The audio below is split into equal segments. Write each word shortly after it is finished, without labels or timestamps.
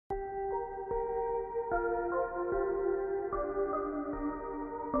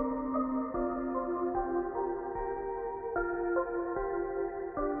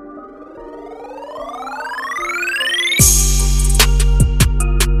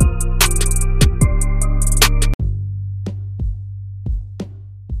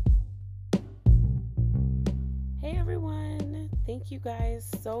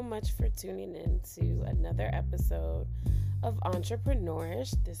guys so much for tuning in to another episode of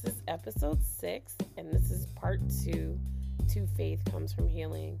Entrepreneurish. This is episode 6, and this is part 2 to Faith Comes from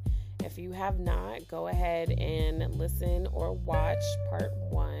Healing. If you have not, go ahead and listen or watch part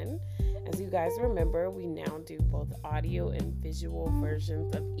 1. As you guys remember, we now do both audio and visual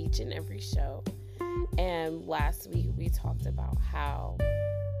versions of each and every show. And last week we talked about how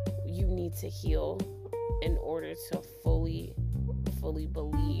you need to heal in order to fully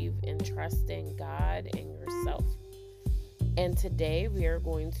believe and trust in God and yourself. And today we are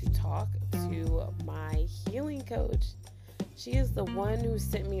going to talk to my healing coach. She is the one who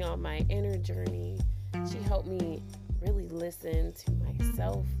sent me on my inner journey. She helped me really listen to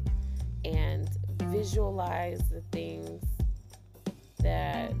myself and visualize the things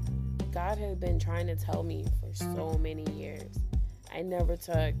that God had been trying to tell me for so many years. I never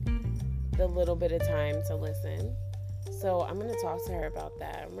took the little bit of time to listen. So I'm going to talk to her about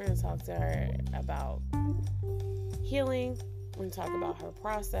that. I'm going to talk to her about healing. We're going to talk about her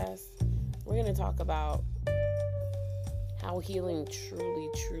process. We're going to talk about how healing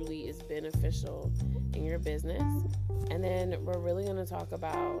truly is beneficial in your business. And then we're really going to talk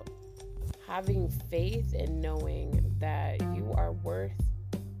about having faith and knowing that you are worth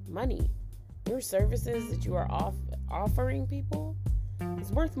money. Your services that you are offering people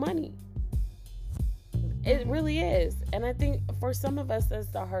is worth money. It really is. And I think for some of us, that's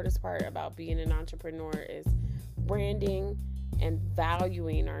the hardest part about being an entrepreneur is branding and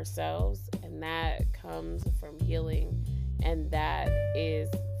valuing ourselves. And that comes from healing. And that is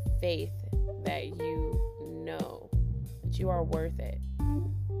faith that you know that you are worth it.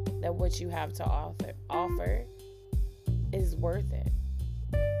 That what you have to offer is worth it.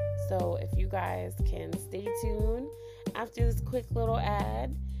 So if you guys can stay tuned after this quick little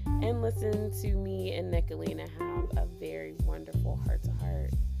ad and listen to me and Nicolina have a very wonderful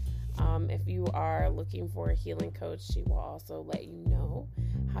heart-to-heart. If you are looking for a healing coach, she will also let you know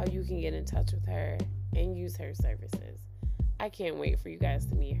how you can get in touch with her and use her services. I can't wait for you guys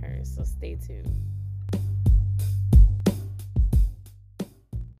to meet her, so stay tuned.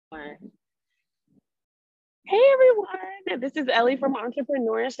 Hey everyone, this is Ellie from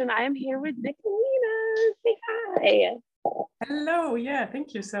Entrepreneurish, and I am here with Nicolina. Say hi. Hello, yeah,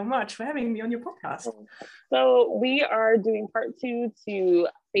 thank you so much for having me on your podcast. So we are doing part 2 to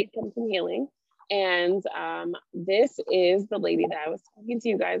Faith Comes from Healing, and this is the lady that I was talking to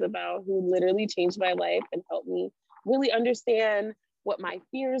you guys about who literally changed my life and helped me really understand what my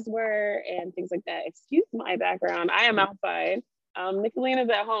fears were and things like that. Excuse my background, I am outside. Nicolina's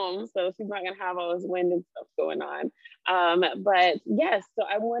at home, so she's not gonna have all this wind and stuff going on. But yes, so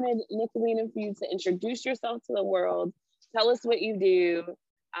I wanted Nicolina for you to introduce yourself to the world, tell us what you do,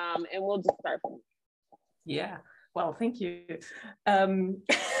 and we'll just start from there. Yeah, well, thank you.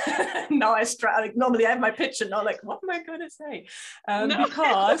 Now normally I have my pitch and now like, what am I gonna say?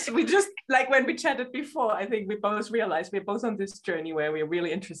 Because we just, like when we chatted before, I think we both realized we're both on this journey where we're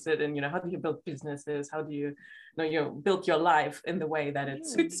really interested in, how do you build businesses? How do you, build your life in the way that it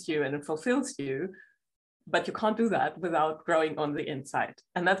suits you and it fulfills you? But you can't do that without growing on the inside.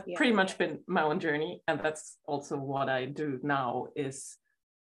 And that's pretty much been my own journey. And that's also what I do now is,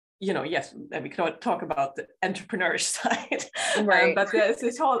 yes, we can talk about the entrepreneurial side, right. But there's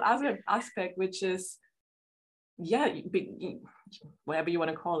this whole other aspect, which is, whatever you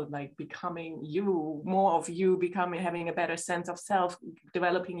want to call it, like becoming you, more of you, having a better sense of self,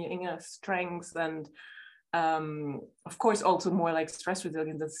 developing your inner strengths, and of course also more like stress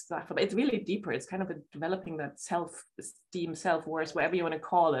resilience and stuff. But it's really deeper. It's kind of developing that self-esteem, self-worth, whatever you want to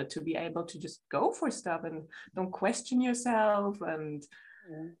call it, to be able to just go for stuff and don't question yourself and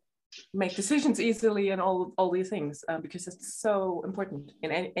make decisions easily and all these things, because it's so important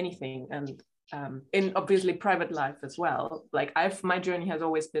in anything, and in obviously private life as well. Like my journey has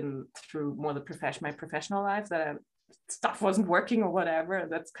always been through more my professional life, that stuff wasn't working or whatever.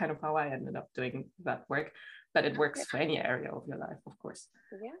 That's kind of how I ended up doing that work, but it works for any area of your life, of course.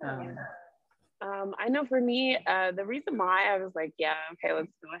 I know for me, the reason why I was like, okay,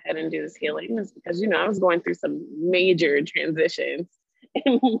 let's go ahead and do this healing is because, I was going through some major transitions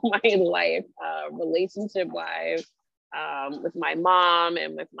in my life, relationship wise, with my mom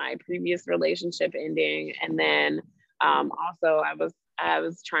and with my previous relationship ending. And then also I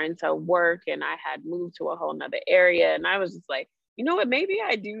was trying to work, and I had moved to a whole nother area, and I was just like, you know what, maybe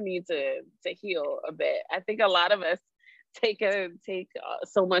I do need to heal a bit. I think a lot of us take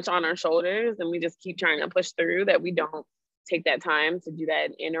so much on our shoulders, and we just keep trying to push through, that we don't take that time to do that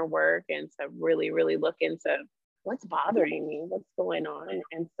inner work and to really look into what's bothering me, what's going on.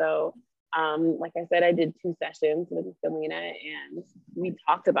 And so Like I said, I did 2 sessions with Selena, and we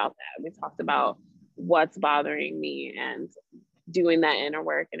talked about that. We talked about what's bothering me and doing that inner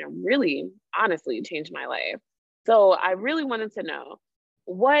work, and it really honestly changed my life. So I really wanted to know,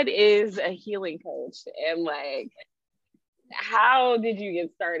 what is a healing coach, and like, how did you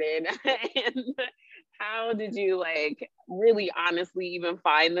get started? And how did you like really honestly even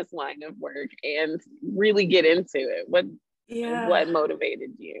find this line of work and really get into it? What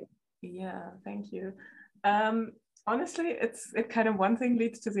motivated you? Yeah, thank you. Honestly, it kind of one thing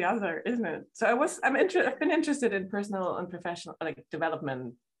leads to the other, isn't it? So I've been interested in personal and professional like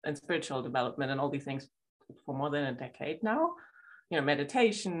development and spiritual development and all these things for more than a decade now. You know,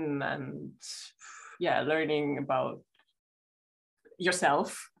 meditation and learning about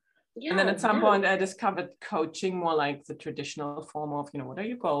yourself. Yeah, and then at some point I discovered coaching, more like the traditional form of, what are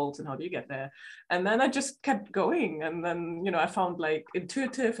your goals and how do you get there? And then I just kept going. And then, I found like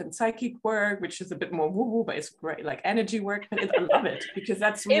intuitive and psychic work, which is a bit more woo-woo, but it's great, like energy work. But I love it because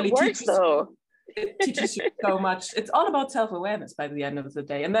that's really it teaches you so much. It's all about self-awareness by the end of the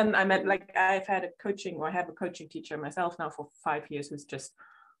day. And then I have a coaching teacher myself now for 5 years, who's just,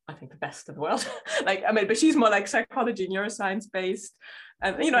 I think, the best in the world. But she's more like psychology, neuroscience based.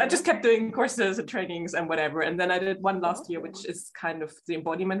 And, I just kept doing courses and trainings and whatever. And then I did one last year, which is kind of the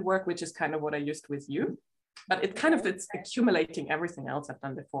embodiment work, which is kind of what I used with you. But it's accumulating everything else I've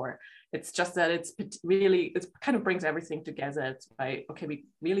done before. It's just that it kind of brings everything together. It's we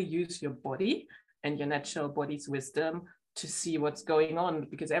really use your body and your natural body's wisdom to see what's going on,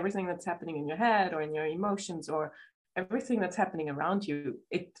 because everything that's happening in your head or in your emotions or everything that's happening around you,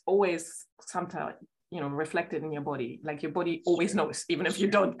 it always sometimes, reflected in your body. Like your body always knows, even if you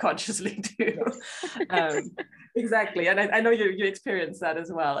don't consciously do. Exactly. And I know you experience that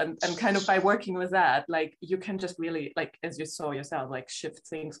as well. And kind of by working with that, like you can just really, like, as you saw yourself, like shift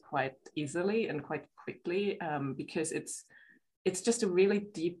things quite easily and quite quickly, because it's just a really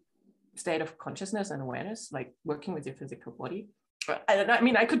deep state of consciousness and awareness, like working with your physical body.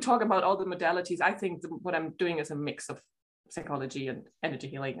 I could talk about all the modalities. I think what I'm doing is a mix of psychology and energy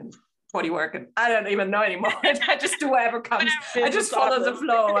healing and body work, and I don't even know anymore. I just do whatever comes. I just follow the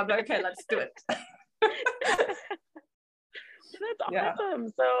flow. I'm like, okay, let's do it. That's awesome.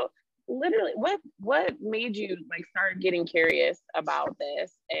 So literally, what made you like start getting curious about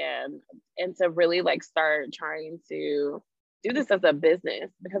this and to really like start trying to do this as a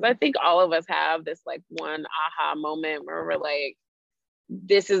business? Because I think all of us have this like one aha moment where we're like,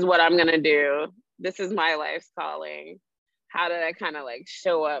 this is what I'm gonna do. This is my life's calling. How did I kind of like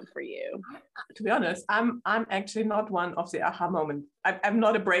show up for you? To be honest, I'm actually not one of the aha moment. I'm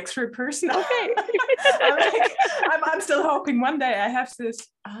not a breakthrough person. Okay. I'm still hoping one day I have this.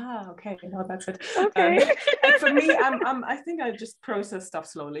 Okay, no, that's it. Okay. And for me, I think I just process stuff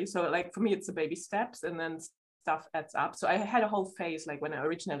slowly. So like for me, it's the baby steps, and then stuff adds up. So I had a whole phase, like when I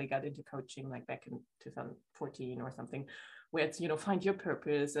originally got into coaching, like back in 2014 or something, where it's, find your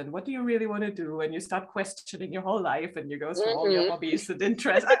purpose and what do you really want to do, and you start questioning your whole life and you go through all your hobbies and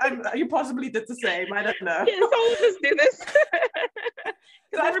interests. You possibly did the same. I don't know. Can someone just do this?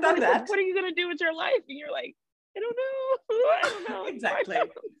 Because I've done that. What are you gonna do with your life? And you're like, I don't know. Exactly.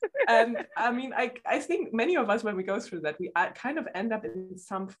 And I think many of us, when we go through that, we kind of end up in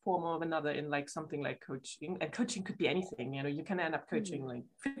some form or another in like something like coaching. And coaching could be anything. You can end up coaching like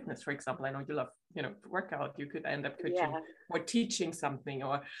fitness, for example. I know you love, workout. You could end up coaching or teaching something,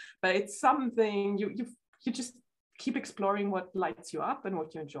 but it's something you just keep exploring what lights you up and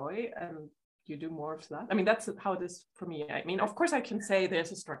what you enjoy, and you do more of that. That's how it is for me. Of course I can say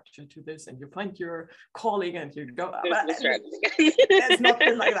there's a structure to this and you find your calling and you go, it's not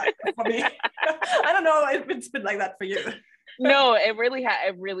been like that for me. I don't know if it's been like that for you. No, it really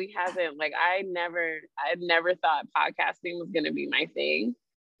hasn't. Like I never thought podcasting was going to be my thing,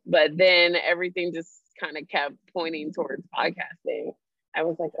 but then everything just kind of kept pointing towards podcasting. I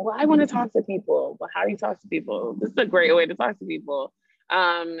was like, well, I want to talk to people. Well, how do you talk to people? This is a great way to talk to people.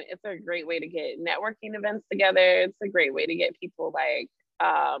 It's a great way to get networking events together. It's a great way to get people like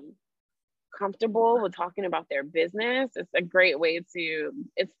comfortable with talking about their business. It's a great way to,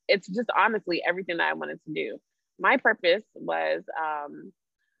 it's just honestly everything that I wanted to do. My purpose was,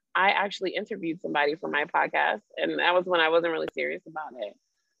 I actually interviewed somebody for my podcast, and that was when I wasn't really serious about it.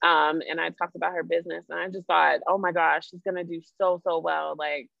 And I talked about her business, and I just thought, oh my gosh, she's gonna do so well.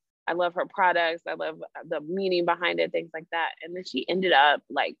 Like, I love her products. I love the meaning behind it, things like that. And then she ended up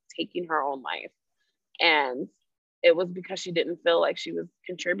like taking her own life. And it was because she didn't feel like she was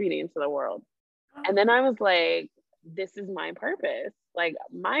contributing to the world. And then I was like, this is my purpose. Like,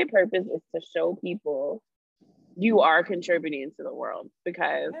 my purpose is to show people you are contributing to the world,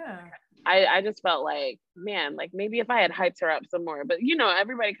 because I just felt like, man, like maybe if I had hyped her up some more, but you know,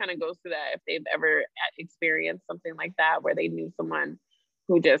 everybody kind of goes through that if they've ever experienced something like that, where they knew someone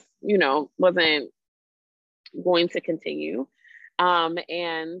who just, you know, wasn't going to continue.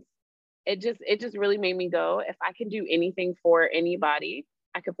 And it just really made me go, if I can do anything for anybody,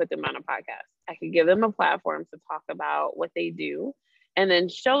 I could put them on a podcast. I could give them a platform to talk about what they do, and then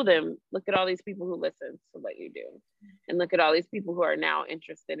show them, look at all these people who listen to what you do, and look at all these people who are now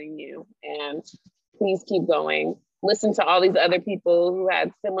interested in you, and please keep going. Listen to all these other people who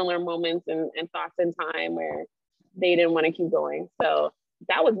had similar moments and thoughts in time where they didn't want to keep going. So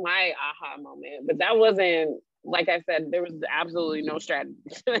that was my aha moment. But that wasn't, like I said, there was absolutely no strategy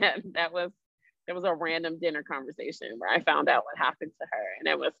to that. It was a random dinner conversation where I found out what happened to her. And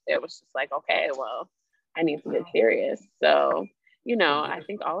it was just like, okay, well, I need to get serious. So, you know, I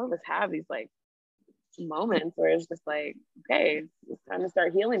think all of us have these like moments where it's just like, okay, it's time to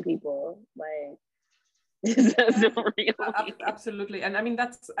start healing people. Like, absolutely. And I mean,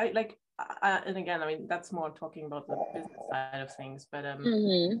 that's and again, I mean, that's more talking about the business side of things, but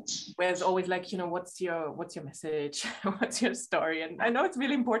where it's always like, you know, what's your message? What's your story? And I know it's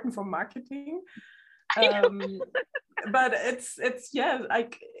really important for marketing, but it's yeah,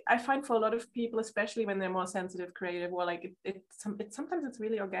 like I find for a lot of people, especially when they're more sensitive, creative, or like it's sometimes it's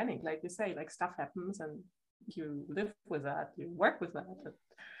really organic, like you say, like stuff happens and you live with that, you work with that.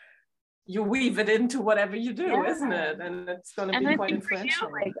 You weave it into whatever you do, isn't it? And it's going to be quite influential.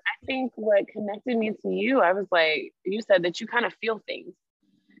 You, like, I think what connected me to you, I was like, you said that you kind of feel things,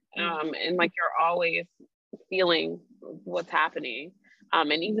 and like you're always feeling what's happening.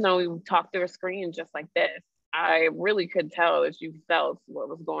 And even though we talked through a screen just like this, I really could tell that you felt what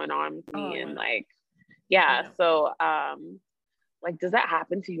was going on with me, and like, yeah. So, like, does that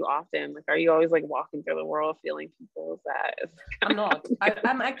happen to you often? Like, are you always like walking through the world feeling people's that? I'm not.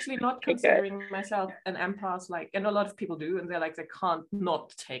 I'm actually not considering myself an empath, like, and a lot of people do, and they're like, they can't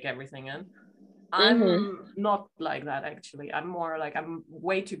not take everything in. I'm not like that, actually. I'm more like, I'm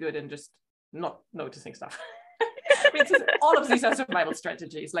way too good in just not noticing stuff. I mean, all of these are survival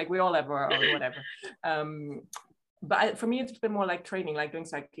strategies, like we all have our own, whatever. But for me, it's been more like training, like doing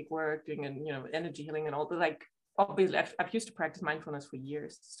psychic work, doing, and you know, energy healing and all the like. Obviously, I've used to practice mindfulness for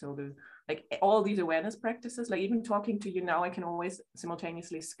years, still do, like all these awareness practices, like even talking to you now, I can always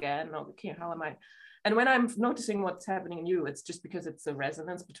simultaneously scan, okay, how am I? And when I'm noticing what's happening in you, it's just because it's a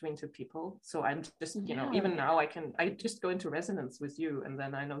resonance between two people. So I'm just, you know, even now I just go into resonance with you, and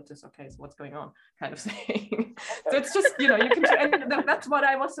then I notice, okay, so what's going on, kind of thing. So it's just, you know, you can, and that's what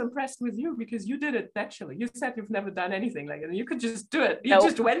I was impressed with you, because you did it naturally. You said you've never done anything like it. You could just do it. You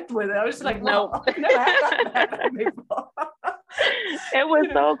just went with it. I was just like, no, I've never had that before. It was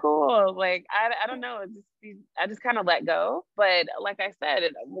so cool. Like, I don't know. I just kind of let go. But like I said,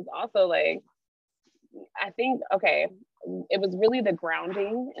 it was also like, I think, okay, it was really the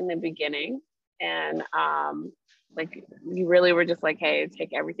grounding in the beginning. And like, you really were just like, hey,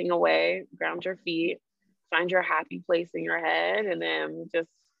 take everything away, ground your feet, find your happy place in your head, and then just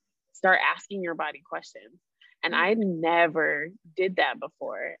start asking your body questions. And I never did that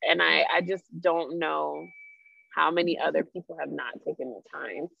before. And I just don't know how many other people have not taken the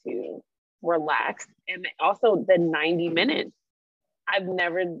time to relax. And also the 90 minutes. I've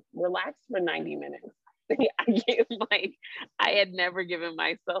never relaxed for 90 minutes. I had never given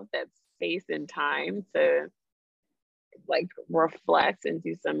myself that space and time to like reflect and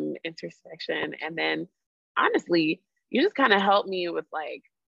do some introspection. And then honestly, you just kind of helped me with like,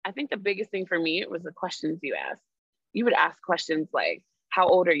 I think the biggest thing for me was the questions you asked. You would ask questions like, how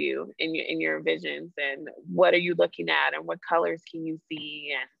old are you in your visions, and what are you looking at, and what colors can you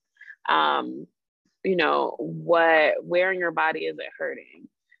see, and you know, where in your body is it hurting,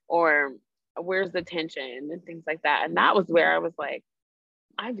 or where's the tension, and things like that. And that was where I was like,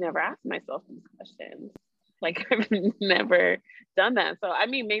 I've never asked myself these questions. Like, I've never done that. So I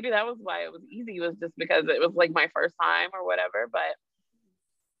mean, maybe that was why it was easy, was just because it was like my first time or whatever. But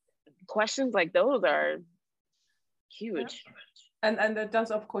questions like those are huge. And that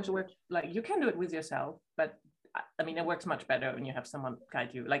does, of course, work. Like, you can do it with yourself, but I mean, it works much better when you have someone guide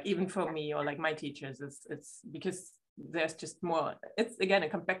you. Like, even for me, or like my teachers, it's because there's just more, it's, again,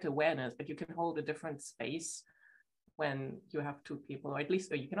 it comes back to awareness, but you can hold a different space when you have two people, or at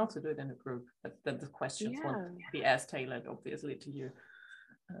least, or you can also do it in a group, but then the questions won't be as tailored, obviously, to you.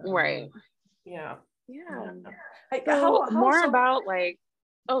 Right. Yeah. Like, so more about like,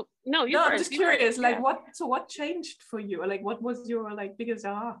 oh no, no, I'm just curious, like, what changed for you, or like what was your like biggest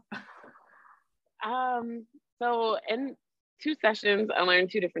so in 2 sessions I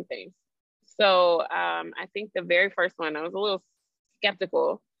learned 2 different things. So I think the very first one I was a little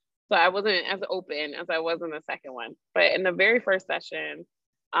skeptical So I wasn't as open as I was in the second one. But in the very first session,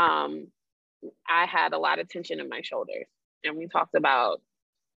 I had a lot of tension in my shoulders. And we talked about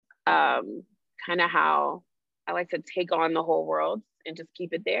kind of how I like to take on the whole world and just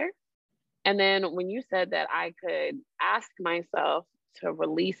keep it there. And then when you said that I could ask myself to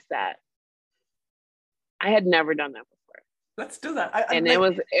release that, I had never done that before. Let's do that.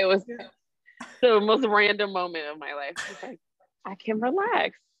 It was the most random moment of my life. It's like, I can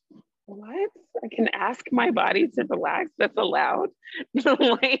relax. What? I can ask my body to relax? That's allowed?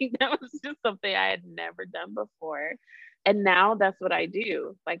 Like, that was just something I had never done before. And now that's what I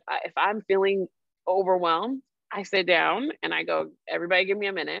do. Like, if I'm feeling overwhelmed, I sit down and I go, everybody give me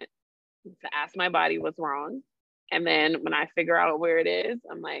a minute to ask my body what's wrong. And then when I figure out where it is,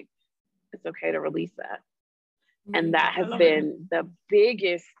 I'm like, it's okay to release that. And that has been the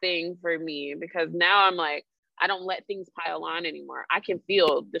biggest thing for me, because now I'm like, I don't let things pile on anymore. I can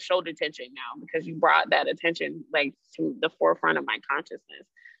feel the shoulder tension now because you brought that attention like to the forefront of my consciousness.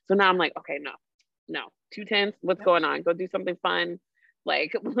 So now I'm like, okay, no, too tense. What's going on? Go do something fun.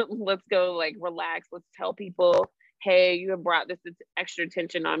 Like, let's go, like, relax. Let's tell people, hey, you have brought this extra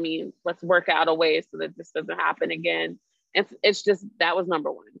tension on me. Let's work out a way so that this doesn't happen again. It's just, that was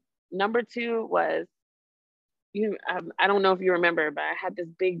number one. Number two was, I don't know if you remember, but I had this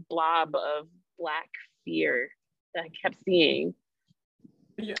big blob of black fear that I kept seeing.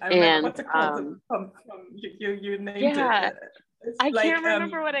 Yeah, I remember what's it called? You named it. I like, can't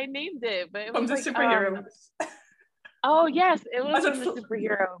remember what I named it, but it was from the superhero. Oh yes, it was from the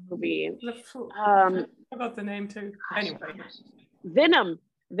superhero movie. About the name too. Anyway, Venom.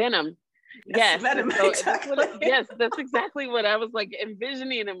 Yes, Venom, so exactly. Yes, that's exactly what I was like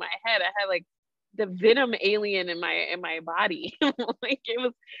envisioning in my head. I had like the Venom alien in my body. Like, it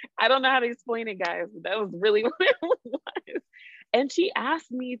was, I don't know how to explain it, guys, but that was really what it was. And she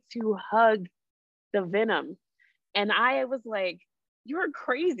asked me to hug the Venom, and I was like, you're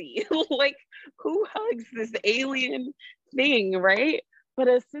crazy. Like, who hugs this alien thing, right? But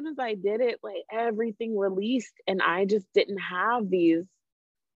as soon as I did it, like, everything released, and I just didn't have these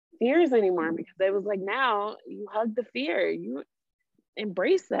fears anymore, because it was like, now you hug the fear, you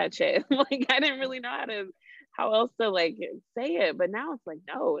embrace that shit. Like, I didn't really know how else to like say it, but now it's like,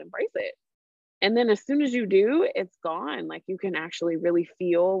 no, embrace it. And then as soon as you do, it's gone. Like, you can actually really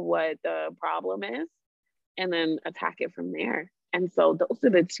feel what the problem is and then attack it from there. And so those are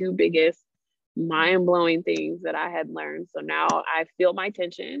the two biggest mind-blowing things that I had learned. So now I feel my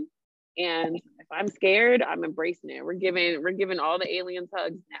tension, and if I'm scared, I'm embracing it. We're giving all the aliens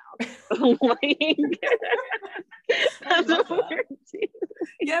hugs now.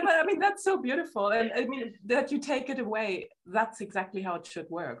 Yeah, but I mean, that's so beautiful. And I mean, that you take it away, that's exactly how it should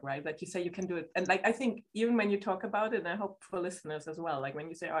work, right? That you say you can do it. And like, I think even when you talk about it, and I hope for listeners as well, like when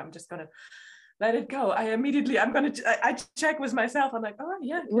you say, oh, I'm just going to let it go, I check with myself. I'm like, oh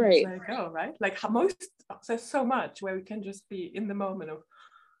yeah, right. Let it go, right? Like, there's so much where we can just be in the moment of,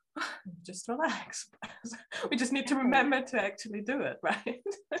 just relax. We just need to remember to actually do it, right?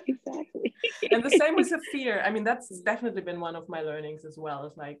 Exactly. And the same with the fear. I mean, that's definitely been one of my learnings as well,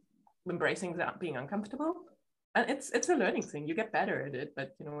 is like embracing that being uncomfortable. And it's a learning thing. You get better at it,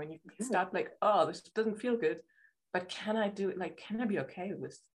 but you know, when you start like, oh, this doesn't feel good, but can I do it? Like, can I be okay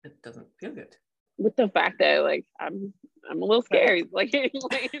with it doesn't feel good? With the fact that like I'm a little scared, like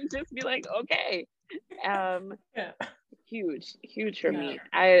just be like, okay. Yeah. Huge for me.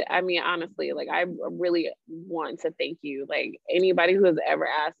 I mean, honestly, like, I really want to thank you. Like, anybody who has ever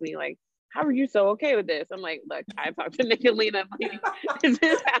asked me, like, how are you so okay with this? I'm like, look, I talked to Nicolina. Like, this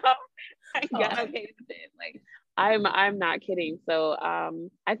is how I got okay with it. Like, I'm not kidding. So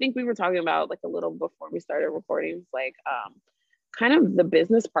I think we were talking about, like, a little before we started recording, like kind of the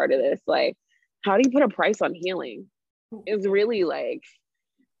business part of this. Like, how do you put a price on healing? It's really like,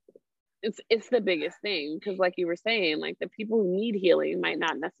 it's the biggest thing, because like you were saying, like, the people who need healing might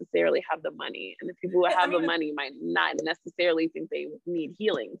not necessarily have the money, and the people who have the money might not necessarily think they need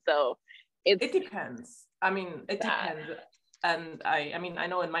healing. So it depends. I mean, it depends. And I mean, I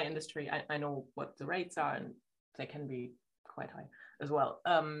know in my industry, I know what the rates are, and they can be quite high as well.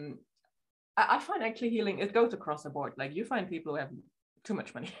 I find actually healing, it goes across the board. Like, you find people who have too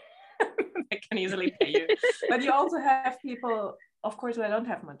much money. They can easily pay you. But you also have people, of course, who don't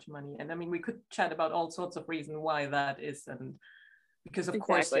have much money. And I mean, we could chat about all sorts of reasons why that is. And because of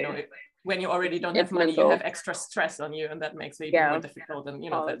course, you know, when you already don't have money, you have extra stress on you, and that makes it even more difficult. And you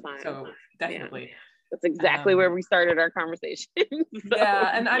know, that, so definitely. That's exactly where we started our conversation.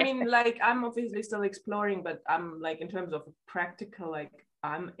 Yeah, and I mean, like, I'm obviously still exploring, but I'm like, in terms of practical, like,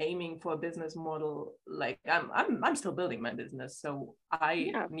 I'm aiming for a business model. Like, I'm still building my business, so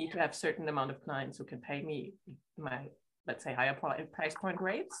I need to have certain amount of clients who can pay me my, let's say, higher price point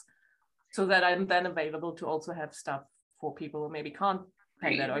rates, so that I'm then available to also have stuff for people who maybe can't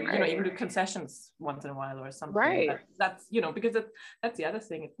pay that, or even do concessions once in a while or something. Right. That's because that's the other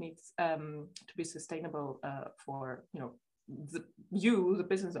thing. It needs to be sustainable for the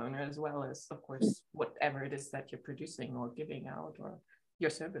business owner, as well as, of course, whatever it is that you're producing or giving out, or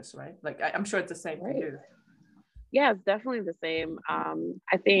your service, right? Like, I'm sure it's the same for you. Yeah, it's definitely the same.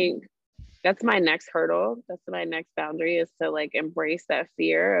 I think that's my next hurdle. That's my next boundary, is to like embrace that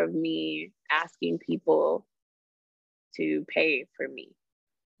fear of me asking people to pay for me.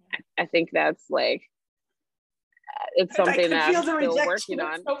 I think that's like, it's something that I'm still working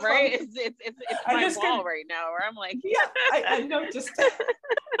on, so right? It's my wall right now, where I'm like, I noticed.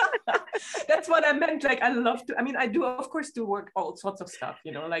 That's what I meant. Like, I love to. I mean, I do, of course, do work all sorts of stuff.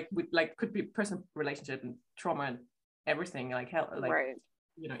 Like with, like, could be personal relationship and trauma and everything. Like health, like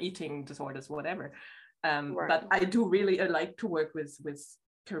eating disorders, whatever. But I do really like to work with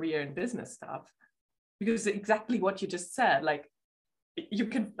career and business stuff, because exactly what you just said, like, you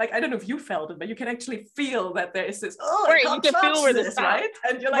can, like, I don't know if you felt it, but you can actually feel that there is this, right, you can feel where this, right?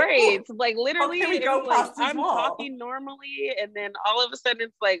 And you're like, it's like, literally, I'm wall? talking normally, and then all of a sudden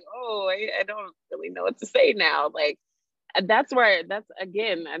it's like, I don't really know what to say now. Like, that's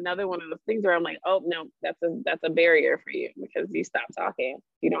again another one of the things where I'm like, oh no, that's a barrier for you, because you stop talking.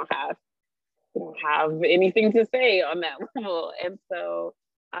 You don't have anything to say on that level, and so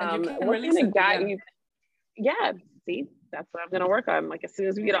and you can release it again. See, that's what I'm going to work on. Like, as soon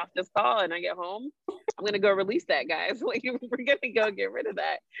as we get off this call and I get home, I'm going to go release that, guys. Like, we're going to go get rid of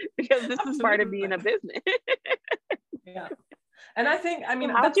that, because this is part of being a business. Yeah. And I think, I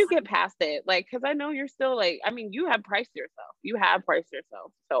mean, how'd you get past it? Like, because I know you're still like, I mean, you have priced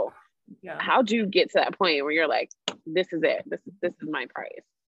yourself. So how'd you get to that point where you're like, this is it. This is my price?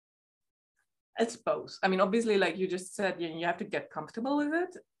 It's both. I mean, obviously, like you just said, you have to get comfortable with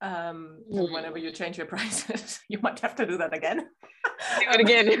it. Whenever you change your prices, you might have to do that again. Do it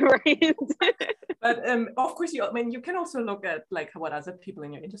again, right? But of course, you can also look at like what other people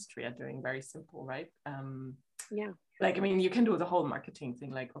in your industry are doing. Very simple, right? Like, I mean, you can do the whole marketing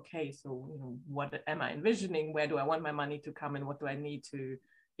thing. Like, okay, so what am I envisioning? Where do I want my money to come, and what do I need to,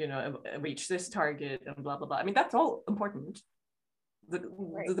 reach this target, and blah blah blah. I mean, that's all important.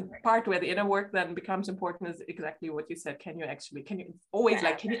 The part where the inner work then becomes important is exactly what you said. Can you action on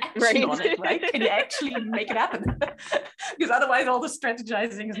it, right? Can you actually make it happen? Because otherwise all the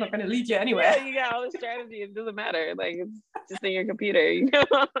strategizing is not going to lead you anywhere. You got all the strategy, it doesn't matter. Like, it's just in your computer,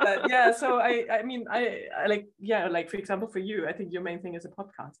 But, so I mean, I like, for example, for you, I think your main thing is a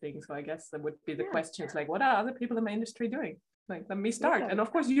podcasting. So I guess that would be the questions, like, what are other people in my industry doing? Like, let me start. And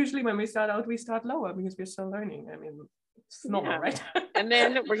of course, usually when we start out, we start lower because we're still learning. I mean, it's normal, right? And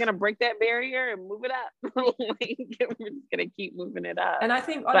then we're gonna break that barrier and move it up. Like, we're just gonna keep moving it up. And I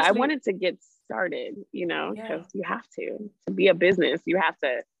think, honestly, but I wanted to get started, because you have to be a business. You have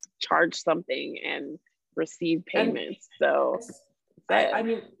to charge something and receive payments. So I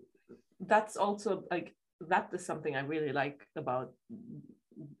mean, that's also like, that is something I really like about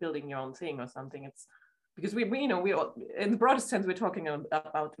building your own thing or something. It's because we all, in the broadest sense, we're talking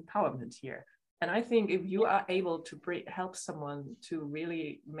about empowerment here. And I think if you are able to help someone to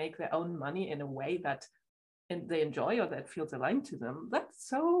really make their own money in a way that they enjoy or that feels aligned to them, that's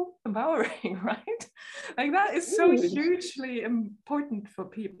so empowering, right? Like, that is so hugely important for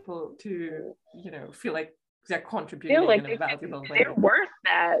people to, feel like they're contributing in a valuable way. They're worth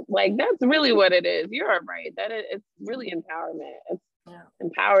that. Like, that's really what it is. You're right. It's really empowerment. It's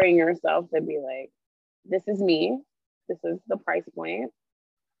empowering yourself to be like, this is me. This is the price point.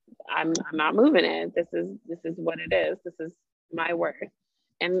 I'm not moving it. This is what it is. This is my worth.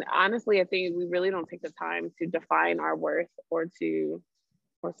 And honestly, I think we really don't take the time to define our worth, or to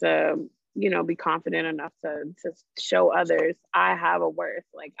be confident enough to show others I have a worth.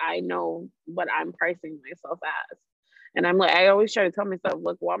 Like, I know what I'm pricing myself as. And I always try to tell myself,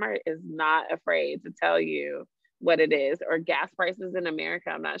 look, Walmart is not afraid to tell you what it is, or gas prices in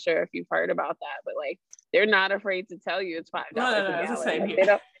America. I'm not sure if you've heard about that, but like, they're not afraid to tell you it's $5 a gallon. It's the same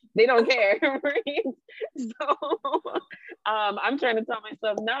here. They don't care, right? So I'm trying to tell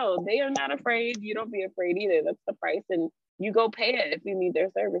myself, no, they are not afraid. You don't be afraid either. That's the price, and you go pay it if you need their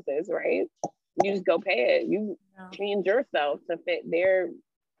services, right? You just go pay it. You change yourself to fit their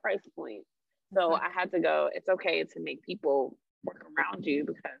price point. So I had to go, it's okay to make people work around you,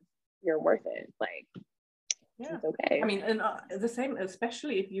 because you're worth it. Like, yeah, it's okay. I mean, and the same,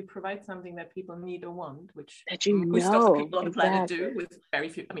 especially if you provide something that people need or want, which that you most of the people on the planet exactly. do, with very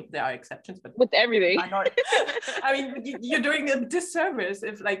few. I mean, there are exceptions, but with everything. I mean, you're doing a disservice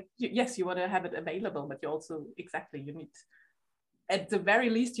if, like, yes, you want to have it available, but you also you need. At the very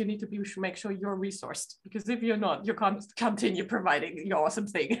least, you need to make sure you're resourced, because if you're not, you can't continue providing your awesome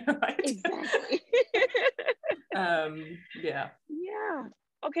thing, right? Exactly. Yeah. Yeah.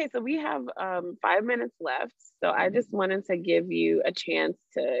 Okay, so we have 5 minutes left. So I just wanted to give you a chance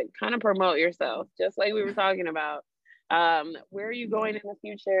to kind of promote yourself, just like we were talking about. Where are you going in the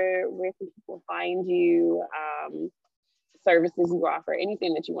future? Where can people find you? Services you offer,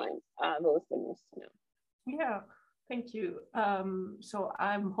 anything that you want the listeners to know. Yeah. Thank you. So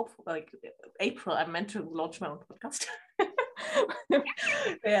I'm hopeful, like April, I'm meant to launch my own podcast.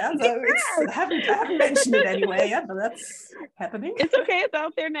 Yeah, so I haven't mentioned it anyway yet, but that's happening. It's okay, it's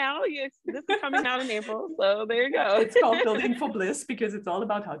out there now. Yes, this is coming out in April, so there you go. It's called Building for Bliss, because it's all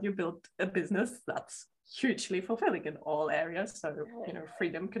about how you build a business that's hugely fulfilling in all areas. So,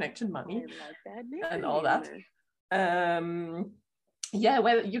 freedom, connection, money, and all that. Yeah,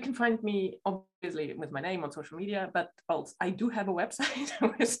 well, you can find me obviously with my name on social media, but also I do have a website.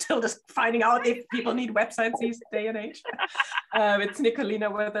 We're still just finding out if people need websites these day and age. It's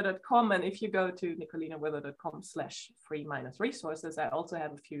nicolinawether.com, and if you go to nicolinawether.com/free-resources, I also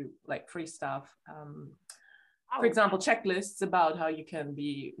have a few like free stuff. For example, checklists about how you can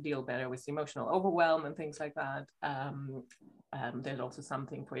deal better with emotional overwhelm and things like that. There's also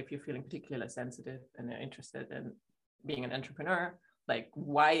something for if you're feeling particularly sensitive and you're interested in being an entrepreneur. Like,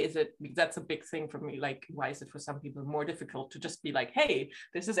 why is it, that's a big thing for me, like, why is it for some people more difficult to just be like, hey,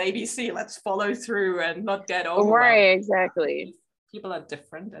 this is ABC, let's follow through and not get overwhelmed. Right, exactly. People are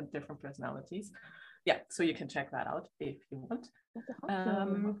different and different personalities. Yeah, so you can check that out if you want.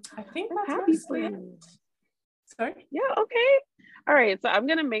 Awesome. I think that's mostly it. Sorry? Yeah, okay. All right, so I'm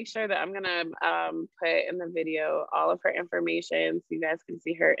gonna make sure that I'm gonna put in the video all of her information so you guys can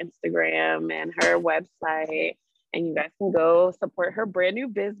see her Instagram and her website. And you guys can go support her brand new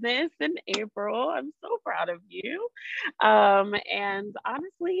business in April. I'm so proud of you. And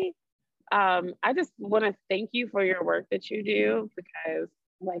honestly, I just want to thank you for your work that you do, because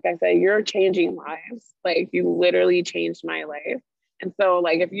like I said, you're changing lives. Like, you literally changed my life. And so,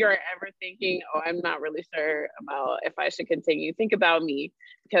 like, if you're ever thinking, oh, I'm not really sure about if I should continue, think about me,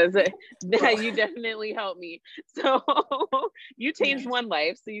 because you definitely helped me. So you changed one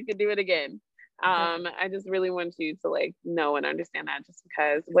life, so you can do it again. I just really want you to like know and understand that, just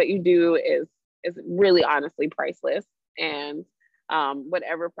because what you do is really honestly priceless, and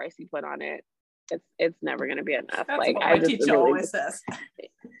whatever price you put on it, it's never going to be enough. That's like what my teacher always says.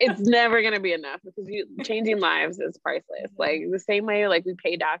 It's never going to be enough, because changing lives is priceless. Like, the same way like we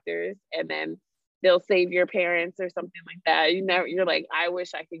pay doctors and then they'll save your parents or something like that. You're like, I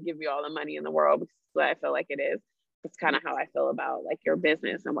wish I could give you all the money in the world, because that's what I feel like it is. It's kind of how I feel about like your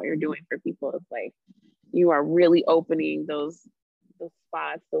business and what you're doing for people. It's like, you are really opening those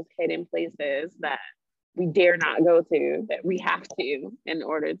spots, those hidden places that we dare not go to, that we have to in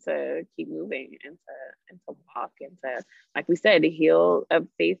order to keep moving and to walk and to, like we said, to heal.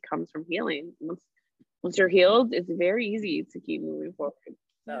 Faith comes from healing. Once you're healed, it's very easy to keep moving forward.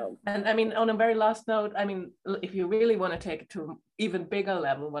 So, and I mean, on a very last note, I mean, if you really want to take it to an even bigger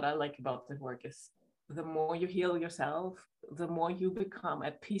level, what I like about the work is the more you heal yourself, the more you become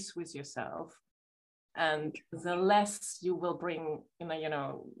at peace with yourself, and the less you will bring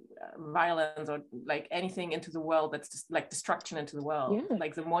violence or like anything into the world that's just like destruction into the world.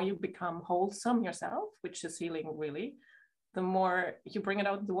 Like, the more you become wholesome yourself, which is healing really, the more you bring it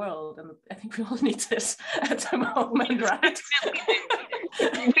out in the world. And I think we all need this at the moment, right?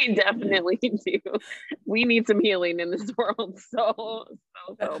 We definitely do. We need some healing in this world so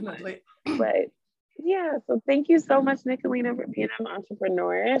definitely much. But yeah, so thank you so much, Nicolina, for being on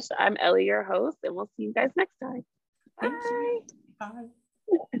Entrepreneurish. I'm Ellie, your host, and we'll see you guys next time. Bye. Bye.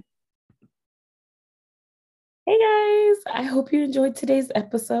 Hey guys, I hope you enjoyed today's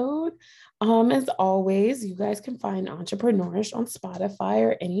episode. As always, you guys can find Entrepreneurish on Spotify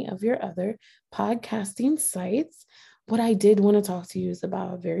or any of your other podcasting sites. What I did want to talk to you is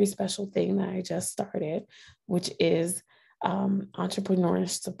about a very special thing that I just started, which is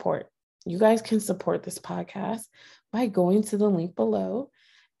Entrepreneurish support. You guys can support this podcast by going to the link below,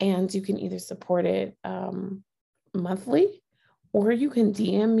 and you can either support it monthly, or you can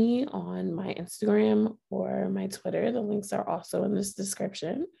DM me on my Instagram or my Twitter. The links are also in this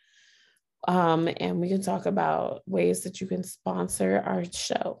description. And we can talk about ways that you can sponsor our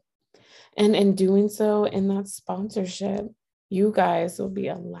show. And in doing so, in that sponsorship, you guys will be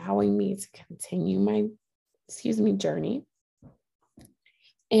allowing me to continue my, journey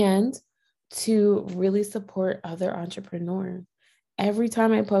and to really support other entrepreneurs. Every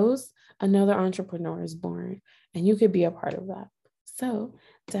time I post, another entrepreneur is born, and you could be a part of that. So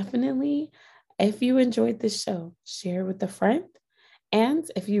definitely, if you enjoyed this show, share with a friend. And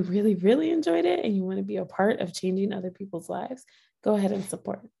if you really, really enjoyed it and you want to be a part of changing other people's lives, go ahead and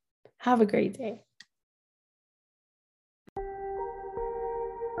support. Have a great day.